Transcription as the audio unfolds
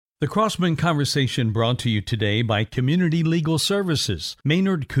The Crossman Conversation brought to you today by Community Legal Services,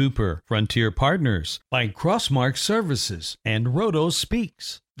 Maynard Cooper, Frontier Partners, by Crossmark Services, and Roto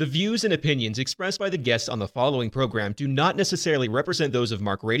Speaks. The views and opinions expressed by the guests on the following program do not necessarily represent those of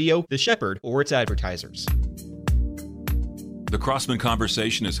Mark Radio, The Shepherd, or its advertisers. The Crossman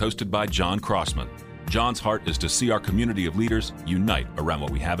Conversation is hosted by John Crossman. John's heart is to see our community of leaders unite around what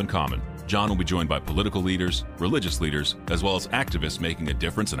we have in common. John will be joined by political leaders, religious leaders, as well as activists making a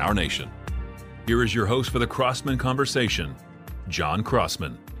difference in our nation. Here is your host for the Crossman Conversation, John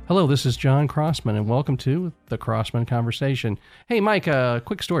Crossman. Hello, this is John Crossman, and welcome to the Crossman Conversation. Hey, Mike, a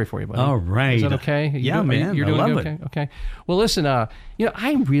quick story for you, buddy. All right. Is that okay? Man. You're doing I love okay? it. Okay. Well, listen, I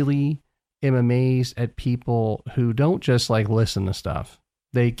really am amazed at people who don't just listen to stuff.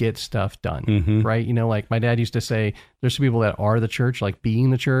 They get stuff done, right? Like my dad used to say, there's some people that are the church, like being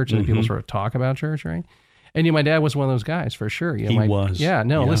the church, and people sort of talk about church, right? And my dad was one of those guys for sure. He was. Yeah,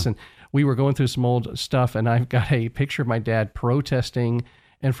 no, listen, we were going through some old stuff, and I've got a picture of my dad protesting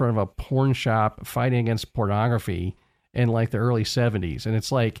in front of a porn shop, fighting against pornography in the early 70s. And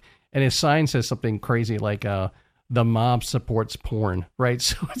it's and his sign says something crazy like, the mob supports porn, right?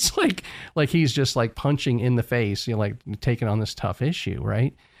 So it's like he's just punching in the face, taking on this tough issue,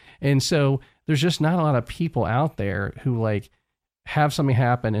 right? And so there's just not a lot of people out there who have something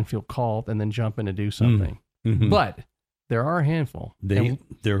happen and feel called and then jump in to do something. But there are a handful.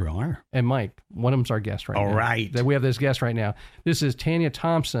 There are. And Mike, one of them's our guest right now. All right. We have this guest right now. This is Tanya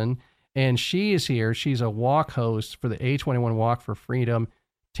Thompson, and she is here. She's a walk host for the A21 Walk for Freedom.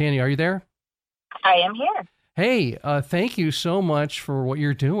 Tanya, are you there? I am here. Hey, thank you so much for what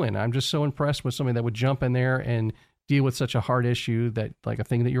you're doing. I'm just so impressed with somebody that would jump in there and deal with such a hard issue, that a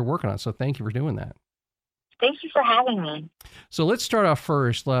thing that you're working on. So thank you for doing that. Thank you for having me. So let's start off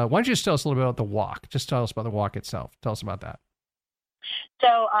first. Why don't you just tell us a little bit about the walk? Just tell us about the walk itself. Tell us about that.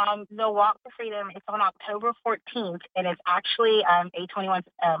 So the Walk for Freedom, it's on October 14th, and it's actually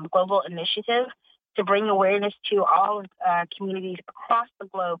A21's global initiative to bring awareness to all communities across the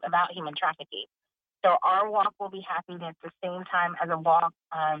globe about human trafficking. So our walk will be happening at the same time as a walk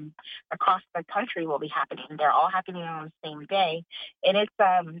across the country will be happening. They're all happening on the same day. And it's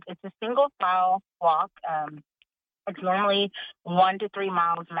a single file walk. It's normally 1 to 3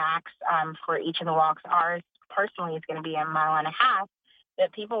 miles max for each of the walks. Ours personally is going to be 1.5 miles.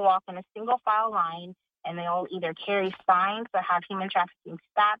 But people walk in a single file line, and they'll either carry signs that have human trafficking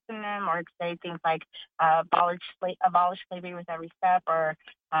stats in them, or say things like abolish slavery with every step, or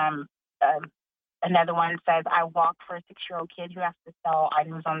another one says, I walk for a 6-year-old kid who has to sell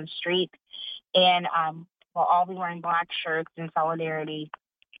items on the street. And we'll all be wearing black shirts in solidarity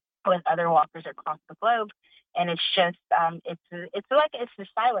with other walkers across the globe. And it's just, it's a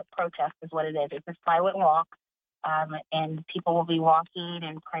silent protest is what it is. It's a silent walk. And people will be walking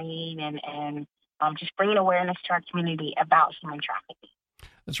and praying and just bringing awareness to our community about human trafficking.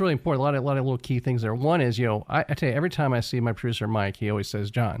 That's really important. A lot of little key things there. One is, I tell you, every time I see my producer, Mike, he always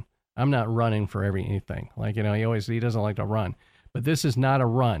says, John, I'm not running for anything. He doesn't like to run. But this is not a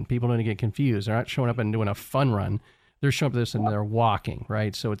run. People don't get confused. They're not showing up and doing a fun run. They're showing up this and they're walking,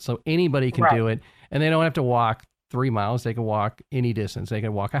 right? So anybody can do it, and they don't have to walk 3 miles. They can walk any distance. They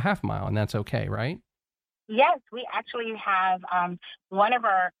can walk a half mile, and that's okay, right? Yes, we actually have one of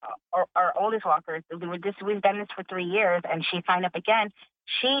our oldest walkers. We've done this for 3 years, and she signed up again.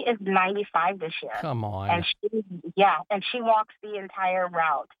 She is 95 this year. Come on. And she walks the entire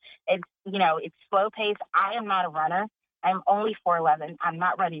route. It's slow pace. I am not a runner. I'm only 4'11". I'm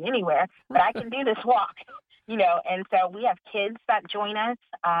not running anywhere, but I can do this walk. And so we have kids that join us.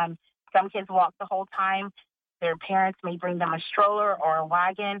 Some kids walk the whole time. Their parents may bring them a stroller or a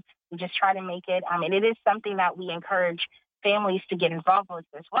wagon. We just try to make it. And it is something that we encourage families to get involved with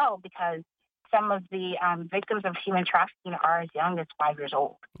as well, because some of the victims of human trafficking are as young as 5 years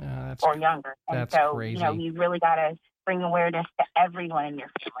old or younger. And so, crazy. You really got to bring awareness to everyone in your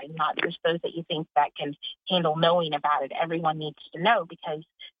family, not just those that you think that can handle knowing about it. Everyone needs to know, because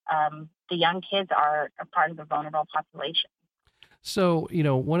the young kids are a part of the vulnerable population. So,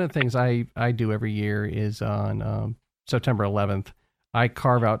 one of the things I do every year is on September 11th, I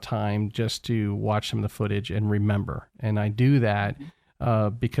carve out time just to watch some of the footage and remember. And I do that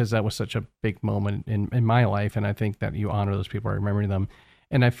because that was such a big moment in my life. And I think that you honor those people by remembering them.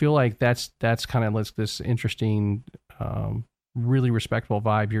 And I feel like that's kind of this interesting, really respectful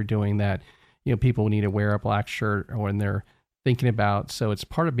vibe you're doing, that, people need to wear a black shirt when they're thinking about. So it's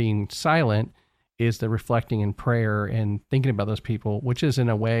part of being silent is the reflecting in prayer and thinking about those people, which is in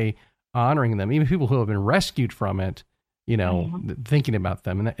a way honoring them, even people who have been rescued from it, thinking about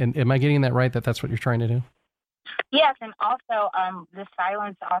them. And am I getting that right, that that's what you're trying to do? Yes, and also the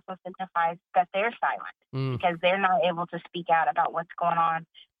silence also signifies that they're silent because they're not able to speak out about what's going on,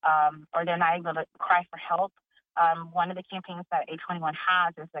 or they're not able to cry for help. One of the campaigns that A21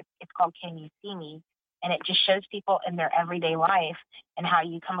 has is it's called Can You See Me? And it just shows people in their everyday life and how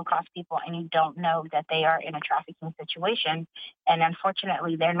you come across people and you don't know that they are in a trafficking situation. And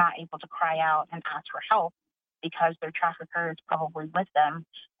unfortunately, they're not able to cry out and ask for help because their trafficker is probably with them.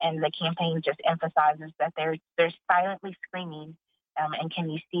 And the campaign just emphasizes that they're silently screaming, and can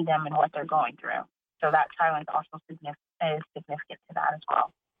you see them and what they're going through. So that silence also is significant to that as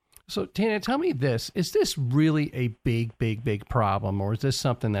well. So, Tanya, tell me this. Is this really a big problem, or is this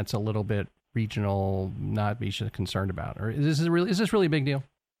something that's a little bit regional, not be concerned about? Or is this really a big deal?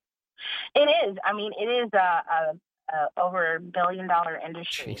 It is. I mean, it is a over $1 billion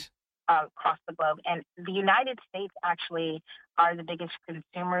industry across the globe. And the United States actually are the biggest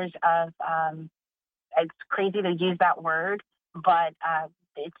consumers of, it's crazy to use that word, but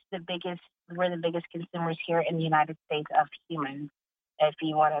we're the biggest consumers here in the United States of humans, if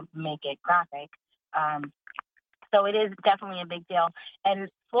you want to make it graphic. So it is definitely a big deal. And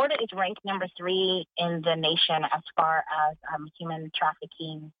Florida is ranked number 3 in the nation as far as human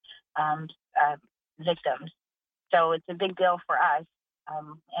trafficking victims. So it's a big deal for us.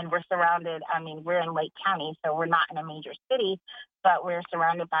 And we're surrounded, we're in Lake County, so we're not in a major city, but we're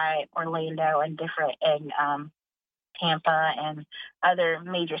surrounded by Orlando and Tampa and other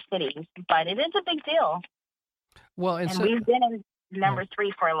major cities. But it is a big deal. Well, and so, we've been in number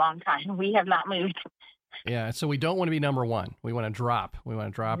 3 for a long time. We have not moved. Yeah, so we don't want to be number 1. We want to drop. We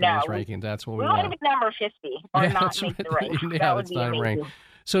want to drop in these rankings. That's what we want. We want to be number 50 or not make the rank. That would be amazing.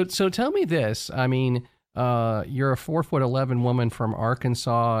 So tell me this. I mean, you're a 4'11" woman from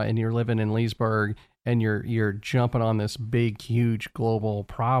Arkansas, and you're living in Leesburg, and you're jumping on this big, huge global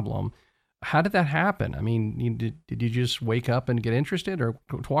problem. How did that happen? I mean, did you just wake up and get interested, or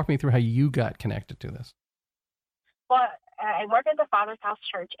walk me through how you got connected to this? Well, I work at the Father's House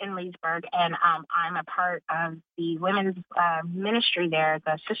Church in Leesburg, and I'm a part of the women's ministry there,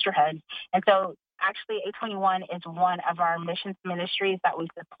 the sisterhood. And so actually A21 is one of our missions ministries that we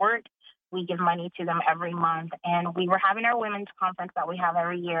support. We give money to them every month. And we were having our women's conference that we have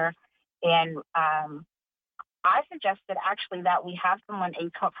every year. And I suggested actually that we have someone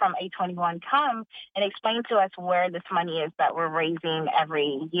from A21 come and explain to us where this money is that we're raising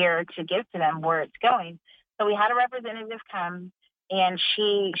every year to give to them, where it's going. So we had a representative come, and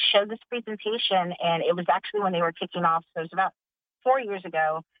she showed this presentation, and it was actually when they were kicking off. So it was about 4 years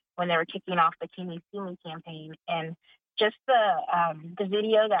ago when they were kicking off the Can You See Me campaign. And just the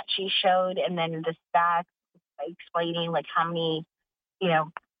video that she showed, and then the stats explaining like how many,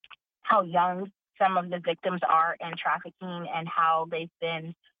 how young some of the victims are in trafficking, and how they've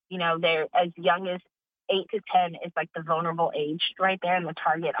been, they're as young as 8 to 10 is like the vulnerable age right there in the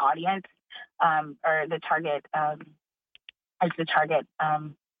target audience. Or the target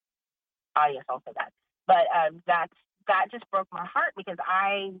audience, also that. But that just broke my heart because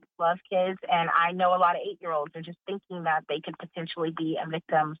I love kids and I know a lot of 8-year-olds, and just thinking that they could potentially be a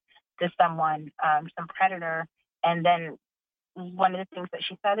victim to someone, some predator. And then one of the things that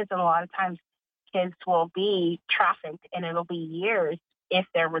she said is that a lot of times kids will be trafficked, and it'll be years if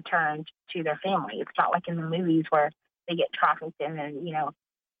they're returned to their family. It's not like in the movies where they get trafficked and then,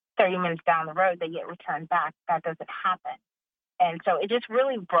 30 minutes down the road, they get returned back. That doesn't happen. And so it just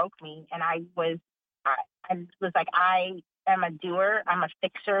really broke me. And I was like, I am a doer. I'm a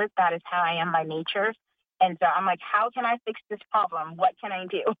fixer. That is how I am by nature. And so I'm like, how can I fix this problem? What can I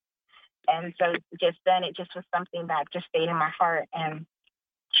do? And so just then it just was something that just stayed in my heart. And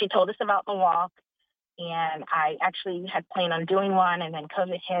she told us about the walk. And I actually had planned on doing one, and then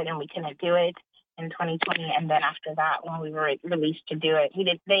COVID hit and we couldn't do it in 2020. And then after that, when we were released to do it,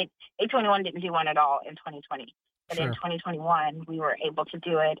 A21 didn't do one at all in 2020. But in 2021, we were able to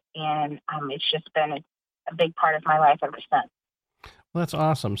do it. And it's just been a big part of my life ever since. Well, that's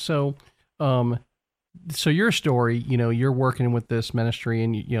awesome. So, so your story, you're working with this ministry,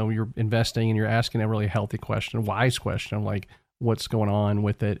 and, you're investing, and you're asking a really healthy question, wise question, like what's going on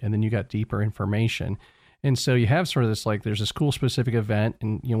with it. And then you got deeper information. And so you have sort of this, like, there's a school specific event,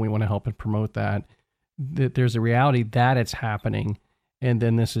 and, we want to help and promote that there's a reality that it's happening. And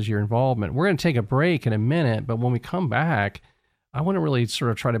then this is your involvement. We're going to take a break in a minute, but when we come back, I want to really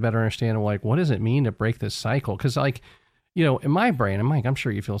sort of try to better understand, like, what does it mean to break this cycle? Because, like, in my brain, and Mike, I'm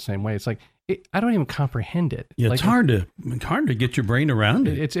sure you feel the same way. It's like, I don't even comprehend it. Yeah, like, it's hard to get your brain around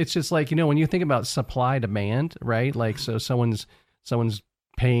it. It's just like, when you think about supply demand, right? Like, so someone's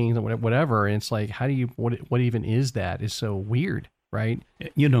paying whatever, and it's like, how do you, what even is that? Is so weird. right?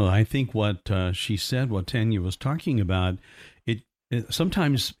 I think what she said, what Tanya was talking about,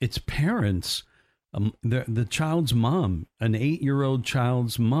 sometimes it's parents, the child's mom, an 8-year-old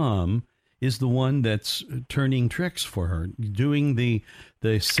child's mom is the one that's turning tricks for her, doing the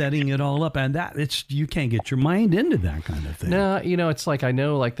setting it all up, and you can't get your mind into that kind of thing. No, it's like, I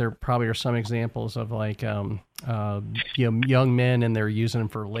know, like, there probably are some examples of like young men and they're using them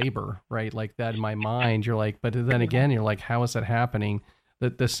for labor, right? Like that in my mind, you're like, but then again, you're like, how is that happening?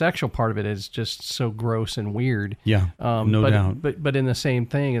 The sexual part of it is just so gross and weird. Yeah, no doubt. But in the same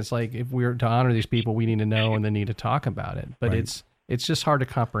thing, it's like, if we're to honor these people, we need to know and then need to talk about it. But right. It's just hard to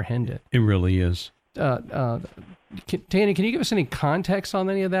comprehend it. It really is. Tanya, can you give us any context on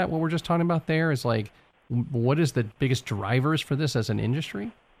any of that? What we're just talking about there is like, what is the biggest drivers for this as an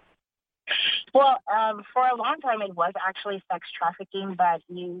industry? Well, for a long time, it was actually sex trafficking, but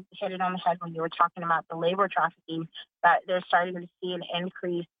you hit it on the head when you were talking about the labor trafficking, that they're starting to see an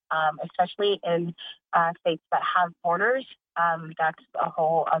increase, especially in states that have borders. That's a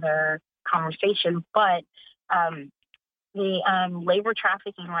whole other conversation. But the labor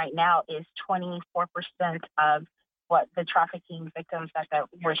trafficking right now is 24% of what the trafficking victims that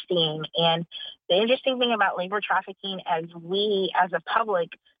we're seeing. And the interesting thing about labor trafficking is we, as a public,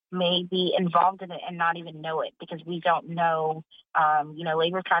 may be involved in it and not even know it, because we don't know,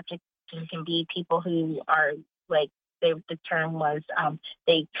 labor trafficking can be people who are like, the term was,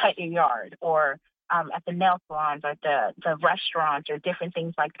 they cut your yard, or at the nail salons, or the restaurants, or different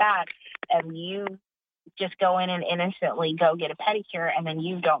things like that. And you just go in and innocently go get a pedicure, and then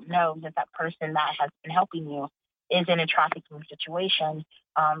you don't know that that person that has been helping you is in a trafficking situation.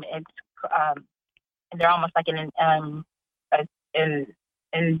 They're almost like an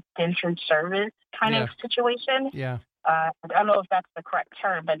indentured service kind of situation. Yeah. I don't know if that's the correct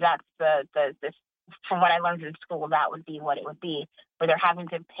term, but that's the from what I learned in school, that would be what it would be, where they're having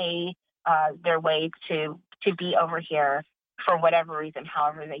to pay their way to be over here for whatever reason,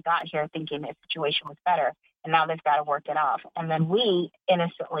 however they got here, thinking the situation was better, and now they've got to work it off. And then we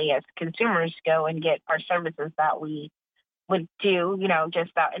innocently, as consumers, go and get our services that we would do,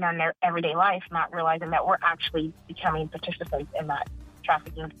 just out in our everyday life, not realizing that we're actually becoming participants in that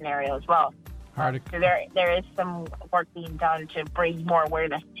trafficking scenario as well. So there is some work being done to bring more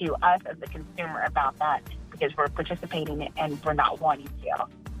awareness to us as a consumer about that, because we're participating and we're not wanting to.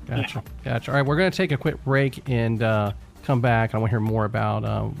 Gotcha. All right, we're going to take a quick break and come back. I want to hear more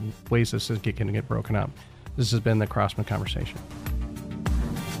about ways this is going to get broken up. This has been the Crossman Conversation.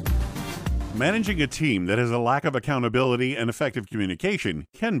 Managing a team that has a lack of accountability and effective communication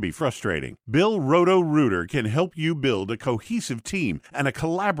can be frustrating. Bill Roto-Rooter can help you build a cohesive team and a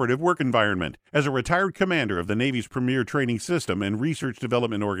collaborative work environment. As a retired commander of the Navy's premier training system and research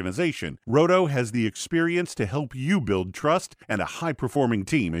development organization, Roto has the experience to help you build trust and a high-performing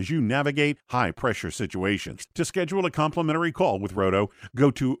team as you navigate high-pressure situations. To schedule a complimentary call with Roto, go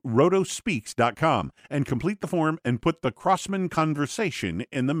to rotospeaks.com and complete the form and put the Crossman Conversation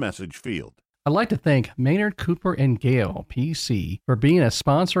in the message field. I'd like to thank Maynard Cooper & Gale, PC, for being a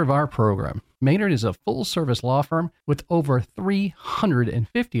sponsor of our program. Maynard is a full-service law firm with over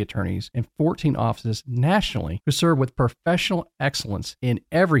 350 attorneys and 14 offices nationally who serve with professional excellence in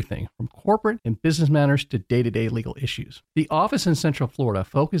everything from corporate and business matters to day-to-day legal issues. The office in Central Florida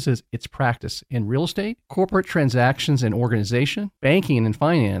focuses its practice in real estate, corporate transactions and organization, banking and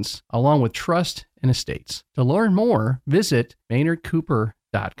finance, along with trust and estates. To learn more, visit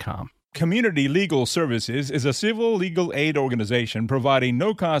maynardcooper.com. Community Legal Services is a civil legal aid organization providing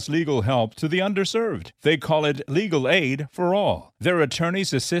no-cost legal help to the underserved. They call it Legal Aid for All. Their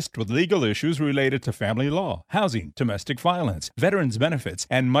attorneys assist with legal issues related to family law, housing, domestic violence, veterans benefits,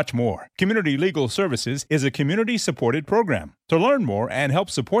 and much more. Community Legal Services is a community-supported program. To learn more and help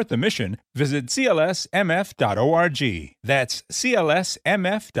support the mission, visit clsmf.org. That's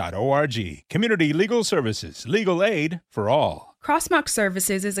clsmf.org. Community Legal Services, Legal Aid for All. Crossmark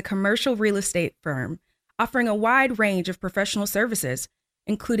Services is a commercial real estate firm offering a wide range of professional services,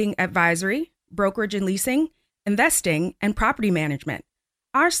 including advisory, brokerage and leasing, investing, and property management.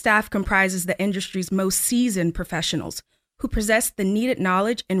 Our staff comprises the industry's most seasoned professionals who possess the needed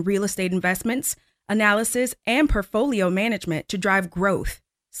knowledge in real estate investments, analysis, and portfolio management to drive growth.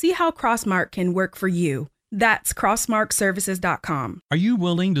 See how Crossmark can work for you. That's crossmarkservices.com. Are you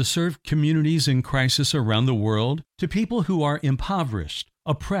willing to serve communities in crisis around the world? To people who are impoverished,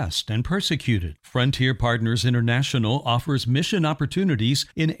 oppressed, and persecuted, Frontier Partners International offers mission opportunities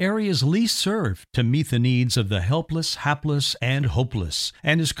in areas least served to meet the needs of the helpless, hapless, and hopeless,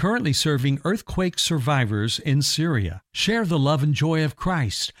 and is currently serving earthquake survivors in Syria. Share the love and joy of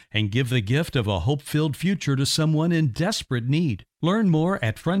Christ and give the gift of a hope-filled future to someone in desperate need. Learn more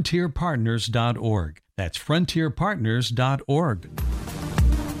at frontierpartners.org. That's frontierpartners.org.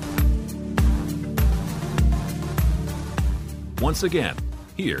 Once again,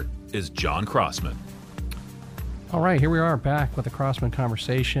 here is John Crossman. All right, here we are back with the Crossman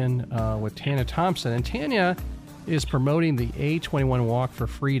Conversation with Tanya Thompson. And Tanya is promoting the A21 Walk for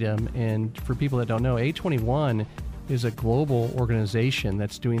Freedom. And for people that don't know, A21 is a global organization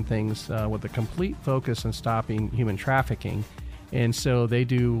that's doing things with a complete focus on stopping human trafficking. And so they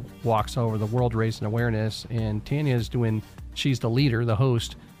do walks all over the world raising awareness. And Tanya is she's the leader, the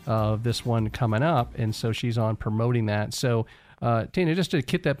host of this one coming up. And so she's on promoting that. So Tanya, just to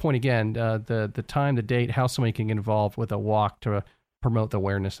hit that point again, the time, the date, how somebody can get involved with a walk to promote the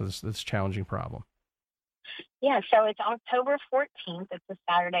awareness of this challenging problem. Yeah, so it's October 14th. It's a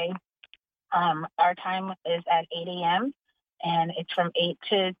Saturday. Our time is at 8 a.m. and it's from 8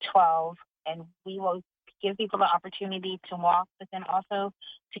 to 12. And we will give people the opportunity to walk, but then also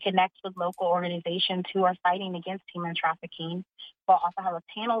to connect with local organizations who are fighting against human trafficking. We'll also have a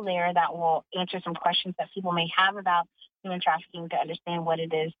panel there that will answer some questions that people may have about human trafficking to understand what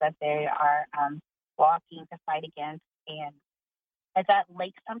it is that they are walking to fight against. And it's at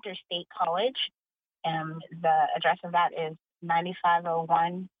Lake Sumter State College. The address of that is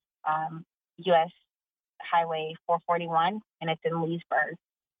 9501 U.S. Highway 441, and it's in Leesburg.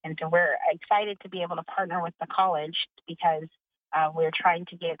 And so we're excited to be able to partner with the college because we're trying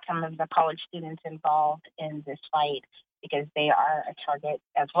to get some of the college students involved in this fight because they are a target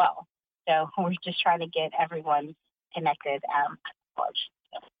as well. So we're just trying to get everyone connected at the college.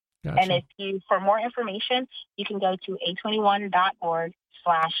 Gotcha. And for more information, you can go to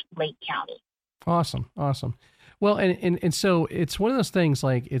a21.org/Lake County. Awesome. Well, and so it's one of those things,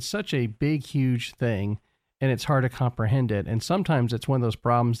 like, it's such a big, huge thing, and it's hard to comprehend it. And sometimes it's one of those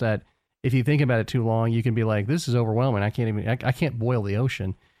problems that if you think about it too long, you can be like, this is overwhelming. I can't boil the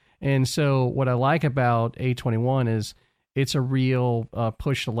ocean. And so what I like about A21 is it's a real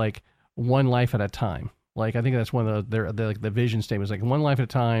push to, like, one life at a time. Like, I think that's one of the vision statements, like, one life at a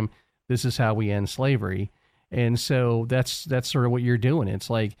time. This is how we end slavery. And so that's sort of what you're doing. It's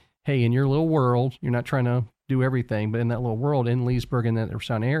like, hey, in your little world, you're not trying to do everything, but in that little world, in Leesburg and the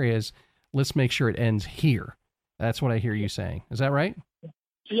surrounding areas, let's make sure it ends here. That's what I hear you saying. Is that right?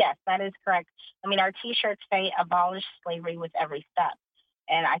 Yes, that is correct. I mean, our T-shirts say abolish slavery with every step.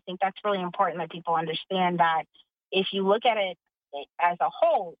 And I think that's really important that people understand that if you look at it as a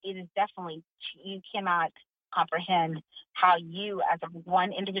whole, it is definitely, you cannot comprehend how you as a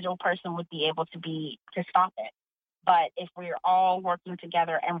one individual person would be able to stop it. But if we're all working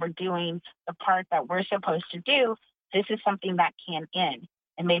together and we're doing the part that we're supposed to do, this is something that can end.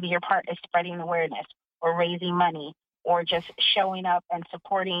 And maybe your part is spreading awareness or raising money or just showing up and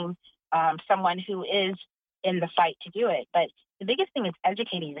supporting someone who is in the fight to do it. But the biggest thing is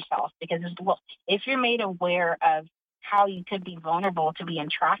educating yourself, because if you're made aware of how you could be vulnerable to being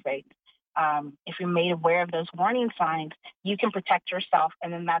trafficked, if you're made aware of those warning signs, you can protect yourself.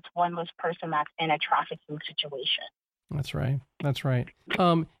 And then that's one less person that's in a trafficking situation. That's right.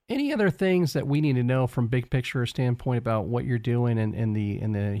 Any other things that we need to know from big picture standpoint about what you're doing in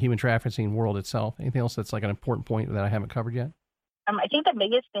the human trafficking world itself? Anything else that's like an important point that I haven't covered yet? I think the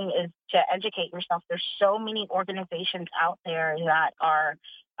biggest thing is to educate yourself. There's so many organizations out there that are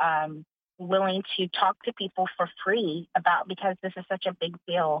willing to talk to people for free because this is such a big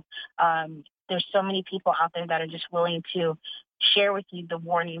deal. There's so many people out there that are just willing to share with you the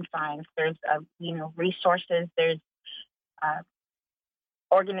warning signs. There's resources. There's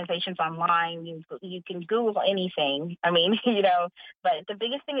organizations online. You can Google anything. I mean, but the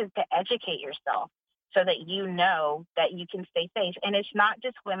biggest thing is to educate yourself so that you know that you can stay safe. And it's not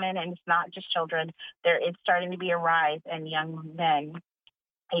just women and it's not just children. It's starting to be a rise in young men,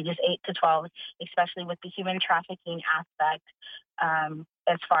 ages 8 to 12, especially with the human trafficking aspect.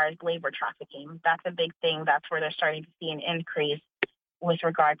 As far as labor trafficking, that's a big thing. That's where they're starting to see an increase with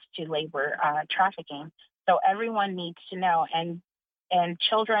regards to labor trafficking. So everyone needs to know. And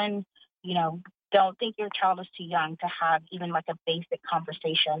children, don't think your child is too young to have even like a basic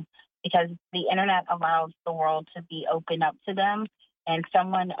conversation, because the internet allows the world to be open up to them. And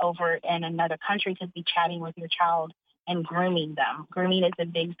someone over in another country could be chatting with your child and grooming them. Grooming is a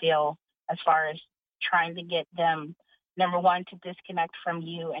big deal as far as trying to get them, number one, to disconnect from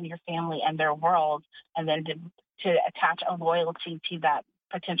you and your family and their world, and then to attach a loyalty to that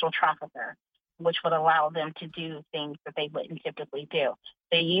potential trafficker, which would allow them to do things that they wouldn't typically do.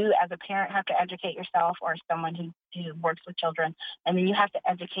 So you, as a parent, have to educate yourself, or someone who works with children, and then you have to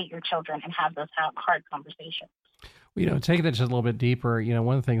educate your children and have those hard conversations. Well, taking that just a little bit deeper,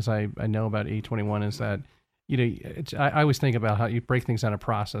 one of the things I know about A21 is that, I always think about how you break things down a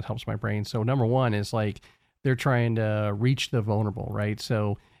process helps my brain. So number one is like they're trying to reach the vulnerable, right?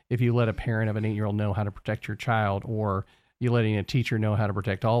 So if you let a parent of an 8-year-old know how to protect your child, or you're letting a teacher know how to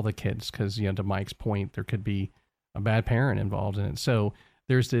protect all the kids, because, to Mike's point, there could be a bad parent involved in it. So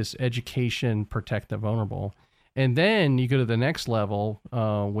there's this education, protect the vulnerable. And then you go to the next level,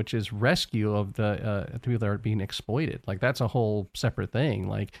 which is rescue of the people that are being exploited. Like that's a whole separate thing.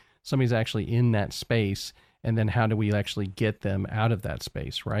 Like somebody's actually in that space, and then how do we actually get them out of that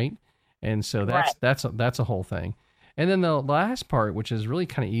space, right? And so that's a whole thing. And then the last part, which is really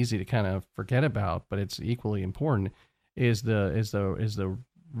kind of easy to kind of forget about, but it's equally important, is the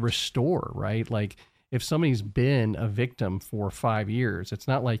restore, right? Like if somebody's been a victim for 5 years, it's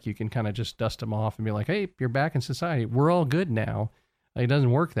not like you can kind of just dust them off and be like, hey, you're back in society. We're all good now. It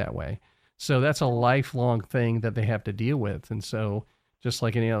doesn't work that way. So that's a lifelong thing that they have to deal with. And so just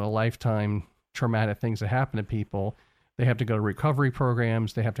like any other lifetime traumatic things that happen to people, they have to go to recovery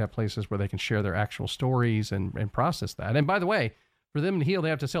programs. They have to have places where they can share their actual stories and process that. And by the way, for them to heal, they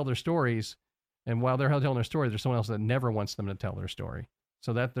have to tell their stories. And while they're telling their story, there's someone else that never wants them to tell their story.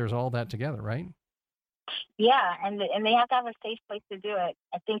 So that there's all that together, right? Yeah, and they have to have a safe place to do it.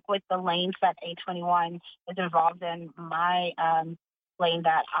 I think with the lanes that A21 is involved in, my lane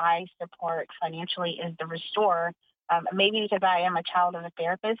that I support financially is the restore. Maybe because I am a child of a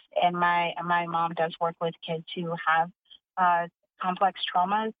therapist, and my mom does work with kids who have complex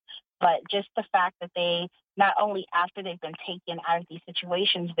traumas, but just the fact that they, not only after they've been taken out of these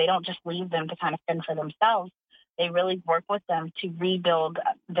situations, they don't just leave them to kind of fend for themselves. They really work with them to rebuild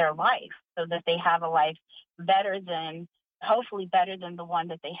their life so that they have a life hopefully better than the one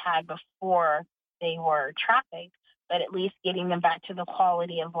that they had before they were trafficked, but at least getting them back to the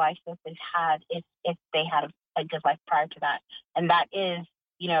quality of life that they had if they had a good life prior to that. And that is,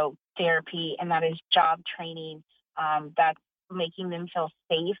 therapy, and that is job training. That's making them feel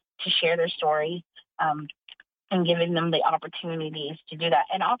safe to share their story, and giving them the opportunities to do that.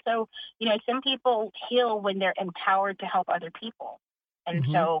 And also, some people heal when they're empowered to help other people. And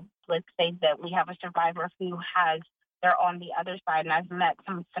so let's say that we have a survivor who they're on the other side. And I've met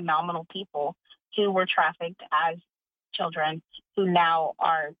some phenomenal people who were trafficked as children who now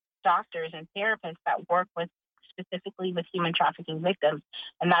are doctors and therapists that work specifically with human trafficking victims.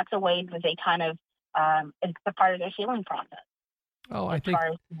 And that's a way that they kind of, it's a part of their healing process. Oh, I think, as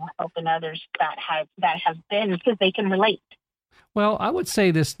far as helping others that have been, because they can relate. Well, I would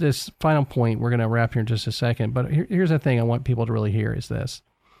say this final point, we're going to wrap here in just a second, but here's the thing I want people to really hear is this.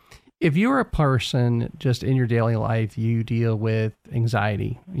 If you're a person just in your daily life, you deal with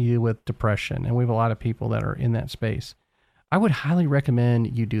anxiety, you deal with depression, and we have a lot of people that are in that space, I would highly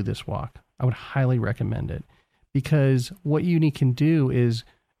recommend you do this walk. I would highly recommend it, because what you can do is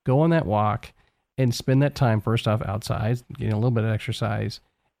go on that walk and spend that time, first off, outside, getting a little bit of exercise,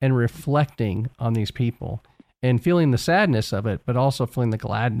 and reflecting on these people and feeling the sadness of it, but also feeling the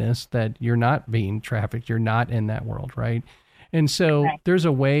gladness that you're not being trafficked. You're not in that world, right? And so there's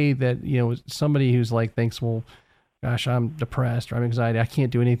a way that, somebody who's like thinks, well, gosh, I'm depressed or I'm anxiety, I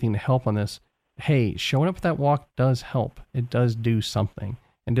can't do anything to help on this. Hey, showing up at that walk does help. It does do something.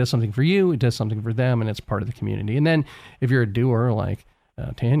 It does something for you. It does something for them, and it's part of the community. And then if you're a doer like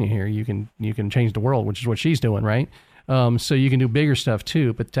Tanya here, you can change the world, which is what she's doing, right? So you can do bigger stuff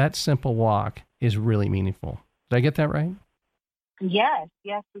too, but that simple walk is really meaningful. Did I get that right? Yes,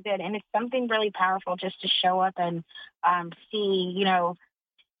 we did. And it's something really powerful just to show up and see,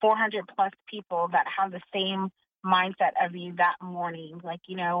 400 plus people that have the same mindset of you that morning,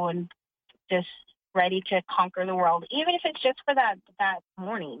 and just ready to conquer the world, even if it's just for that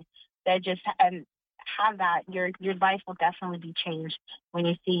morning, that just, and have that, your life will definitely be changed when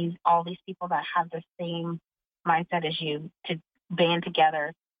you see all these people that have the same mindset as you to band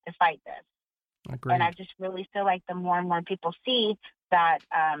together to fight this. Agreed. And I just really feel like the more and more people see that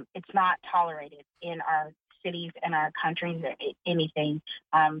it's not tolerated in our cities and our countries or anything,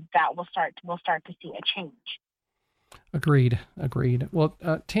 that we'll start to see a change. Agreed. Well,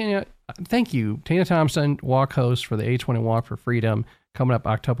 Tanya, thank you. Tanya Thompson, walk host for the A21 Walk for Freedom, coming up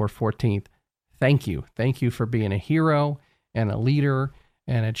October 14th. Thank you. Thank you for being a hero and a leader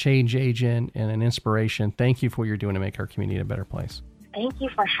and a change agent and an inspiration. Thank you for what you're doing to make our community a better place. Thank you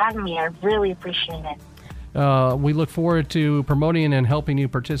for having me. I really appreciate it. We look forward to promoting and helping you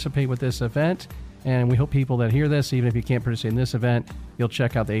participate with this event. And we hope people that hear this, even if you can't participate in this event, you'll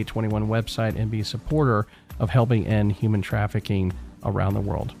check out the A21 website and be a supporter of helping end human trafficking around the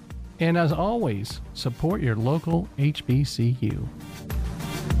world. And as always, support your local HBCU.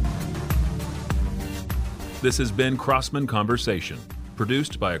 This has been Crossman Conversation,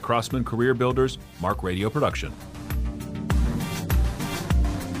 produced by a Crossman Career Builders Mark Radio production.